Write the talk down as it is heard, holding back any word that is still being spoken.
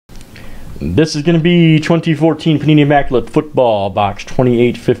This is going to be 2014 Panini Immaculate Football, box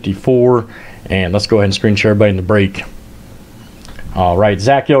 2854. And let's go ahead and screen share everybody in the break. All right,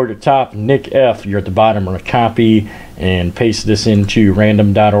 Zach L at the top, Nick F, you're at the bottom. We're going to copy and paste this into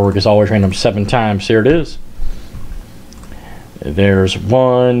random.org. As always, random 7 times. Here it is. There's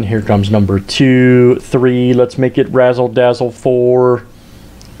 1. Here comes number 2, 3. Let's make it razzle dazzle. 4,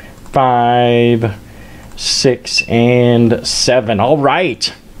 5, 6, and 7. All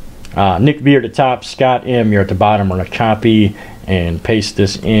right. Nick B at the top, Scott M, you're at the bottom. We're going to copy and paste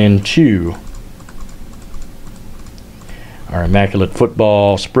this into our Immaculate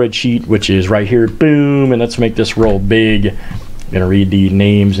Football spreadsheet, which is right here. Boom, and let's make this roll big. I'm going to read the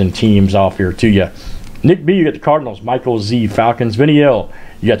names and teams off here to you. Nick B, you got the Cardinals. Michael Z, Falcons. Vinny L,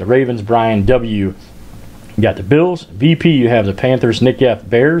 you got the Ravens. Brian W, you got the Bills. VP, you have the Panthers. Nick F,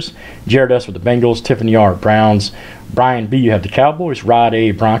 Bears. Jared S with the Bengals. Tiffany R, Browns. Brian B, you have the Cowboys. Rod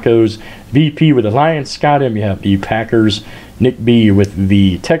A, Broncos. VP with the Lions. Scott M, you have the Packers. Nick B with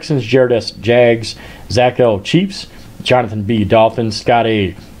the Texans. Jared S, Jags. Zach L, Chiefs. Jonathan B, Dolphins. Scott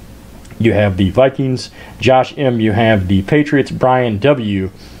A, you have the Vikings. Josh M, you have the Patriots. Brian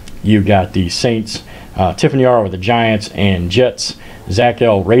W, you got the Saints. Tiffany R with the Giants and Jets. Zach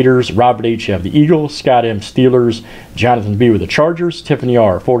L, Raiders. Robert H, you have the Eagles. Scott M, Steelers. Jonathan B with the Chargers. Tiffany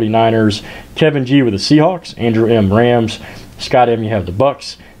R, 49ers. Kevin G with the Seahawks. Andrew M, Rams. Scott M, you have the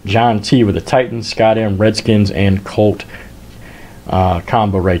Bucks. John T with the Titans. Scott M, Redskins, and Colt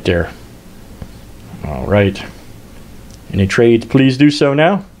combo right there. All right. Any trades, please do so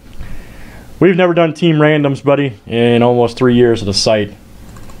now. We've never done team randoms, buddy, in almost 3 years of the site.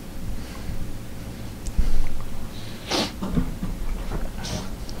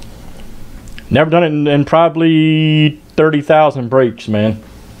 Never done it in probably 30,000 breaks, man.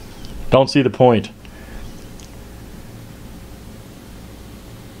 Don't see the point.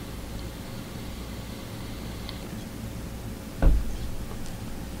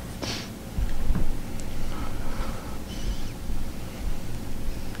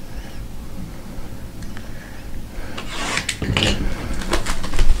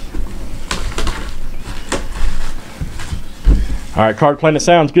 All right, Card Planet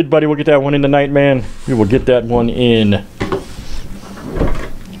sounds good, buddy. We'll get that one in tonight, man. We will get that one in.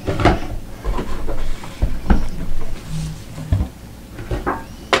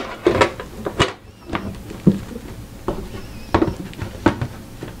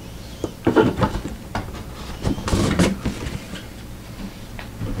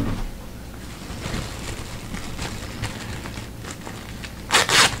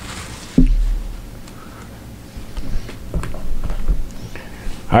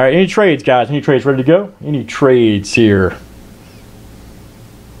 All right, any trades, guys? Any trades ready to go? Any trades here?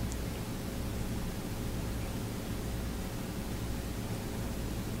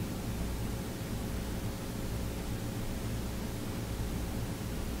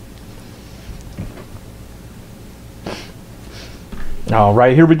 All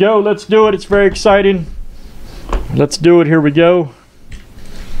right, here we go. Let's do it. It's very exciting. Let's do it. Here we go.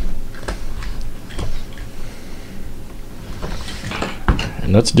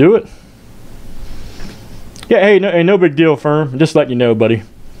 Let's do it. Yeah, hey, no big deal, Firm. Just letting you know, buddy.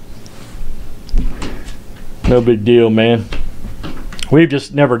 No big deal, man. We've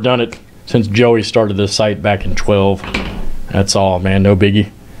just never done it since Joey started this site back in 12. That's all, man. No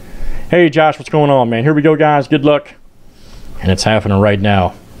biggie. Hey, Josh, what's going on, man? Here we go, guys. Good luck. And it's happening right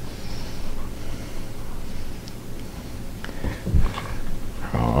now.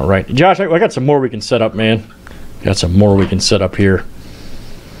 All right. Josh, I got some more we can set up, man. Got some more we can set up here.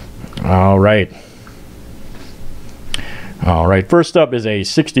 All right. All right. First up is a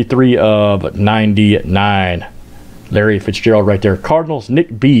 63 of 99. Larry Fitzgerald right there. Cardinals,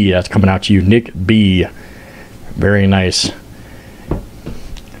 Nick B. That's coming out to you, Nick B. Very nice.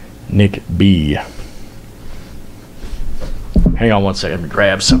 Nick B. Hang on one second. Let me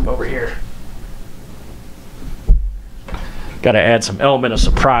grab some over here. Got to add some element of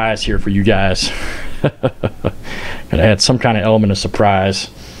surprise here for you guys. Got to add some kind of element of surprise.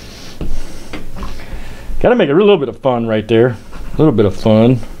 Got to make it a little bit of fun right there. A little bit of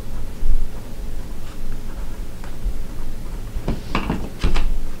fun.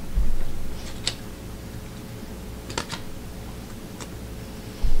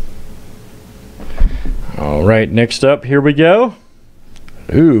 All right, next up, here we go.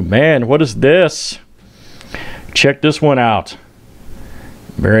 Ooh, man, what is this? Check this one out.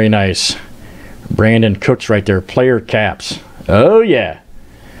 Very nice. Brandon Cooks right there. Player caps. Oh, yeah.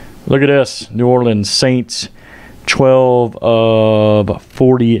 Look at this. New Orleans Saints. 12 of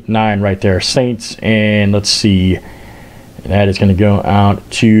 49 right there. Saints, and let's see. And that is going to go out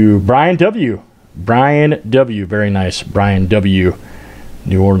to Brian W. Brian W. Very nice. Brian W.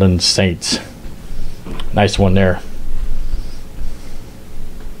 New Orleans Saints. Nice one there.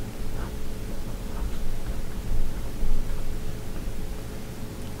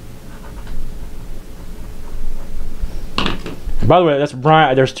 By the way, that's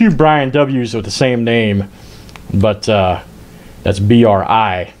Brian. There's two Brian W's with the same name, but that's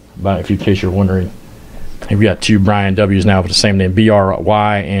B-R-I. But in case you're wondering, we got two Brian W's now with the same name,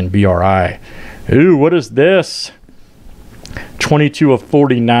 B-R-Y and B-R-I. Ooh, what is this? 22 of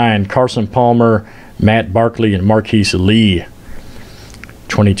 49. Carson Palmer, Matt Barkley, and Marquise Lee.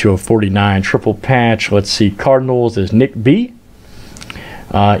 22 of 49. Triple patch. Let's see. Cardinals is Nick B.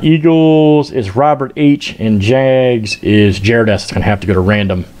 Eagles is Robert H. And Jags is Jared S. It's going to have to go to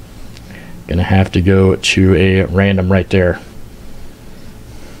random. Going to have to go to a random right there.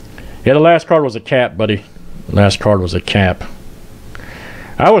 Yeah, the last card was a cap, buddy. Last card was a cap.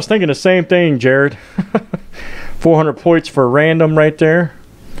 I was thinking the same thing, Jared. 400 points for random right there.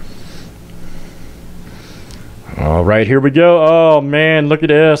 All right, here we go. Oh, man, look at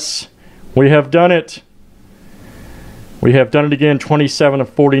this. We have done it. We have done it again. 27 of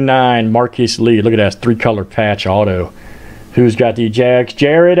 49. Marquise Lee. Look at that. 3-color patch auto. Who's got the Jags?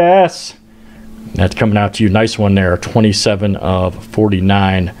 Jared S. That's coming out to you. Nice one there. 27 of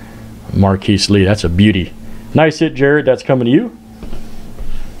 49. Marquise Lee. That's a beauty. Nice hit, Jared. That's coming to you.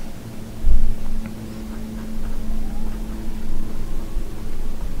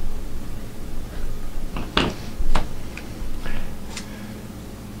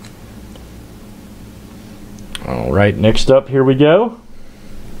 All right, next up, here we go.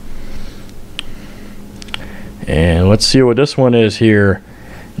 And let's see what this one is here.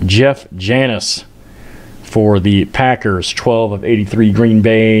 Jeff Janis for the Packers, 12 of 83 Green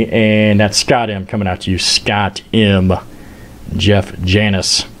Bay, and that's Scott M coming out to you. Scott M. Jeff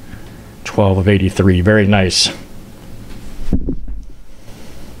Janis, 12 of 83. Very nice.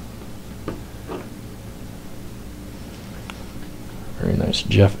 Very nice,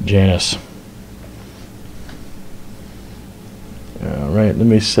 Jeff Janis. All right, let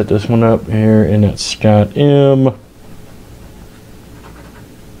me set this one up here, and that's Scott M.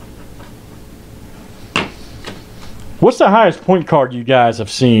 What's the highest point card you guys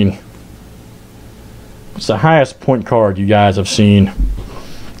have seen? What's the highest point card you guys have seen?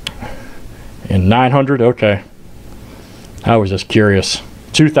 In 900? Okay. I was just curious.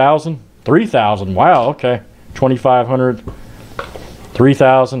 2,000? 3,000? Wow, okay. 2,500?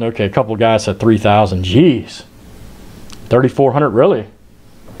 3,000? Okay, a couple guys said 3,000. Jeez. 3,400? Really?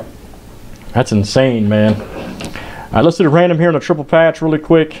 That's insane, man. All right, let's do the random here in a triple patch really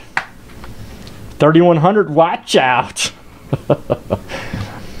quick. 3,100? Watch out.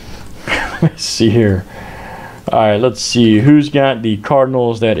 Let me see here. All right, let's see. Who's got the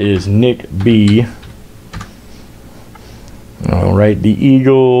Cardinals? That is Nick B. All right, the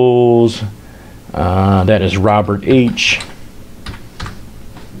Eagles. That is Robert H.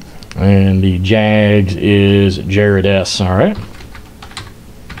 And the Jags is Jared S. All right.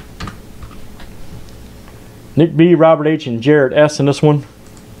 Nick B, Robert H, and Jared S in this one.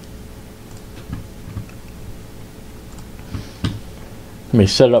 Let me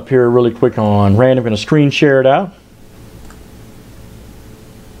set it up here really quick on random. I'm going to screen share it out.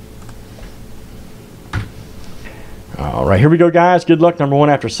 All right, here we go, guys. Good luck. Number 1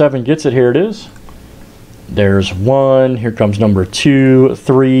 after 7 gets it. Here it is. There's 1. Here comes number 2,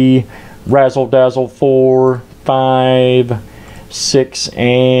 3, razzle dazzle, 4, 5, 6,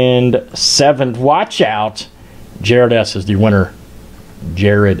 and 7. Watch out. Jared S is the winner.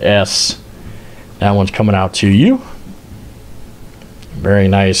 Jared S. That one's coming out to you. Very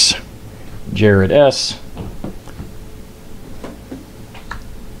nice. Jared S.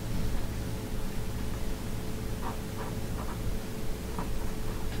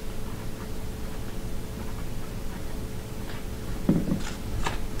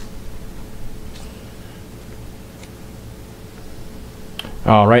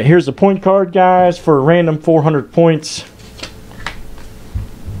 All right, here's the point card, guys, for a random 400 points.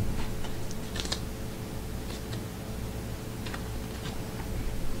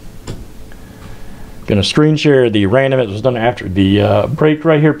 Going to screen share the random. It was done after the break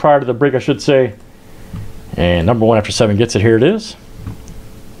right here, prior to the break, I should say. And number 1 after 7 gets it. Here it is.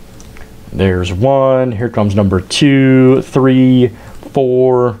 There's 1. Here comes number 2, 3,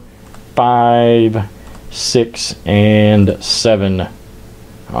 4, 5, 6, and 7.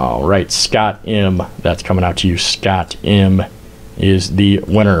 All right, Scott M. That's coming out to you. Scott M. is the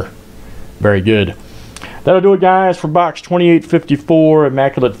winner. Very good. That'll do it, guys, for box 2854,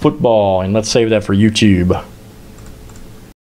 Immaculate Football. And let's save that for YouTube.